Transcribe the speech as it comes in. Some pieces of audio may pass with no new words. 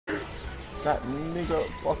That nigga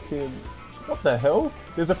fucking... What the hell?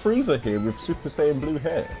 There's a Frieza here with Super Saiyan blue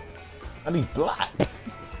hair. And he's black.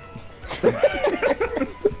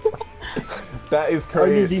 That is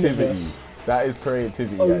creativity. That is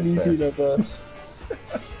creativity. Only Xenoverse.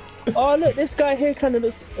 Oh look, this guy here kind of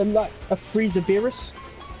looks like a Frieza Beerus.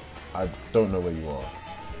 I don't know where you are.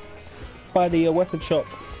 By the weapon shop.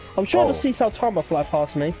 I'm sure to see Saitama fly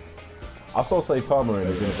past me. I saw Saitama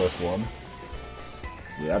in Xenoverse 1.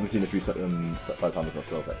 Yeah, I haven't seen a few Saitamas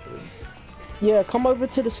myself actually. Yeah, come over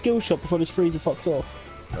to the skill shop before this Frieza fucks off.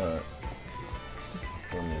 Alright.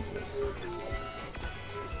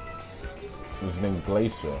 His name's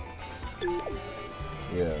Glacier.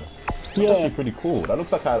 Yeah. That's actually pretty cool. That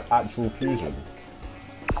looks like an actual fusion.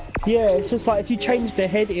 Yeah, it's just like if you change the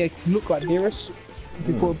head, it look like Beerus. If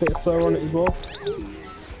you put a bit of fur on it as well.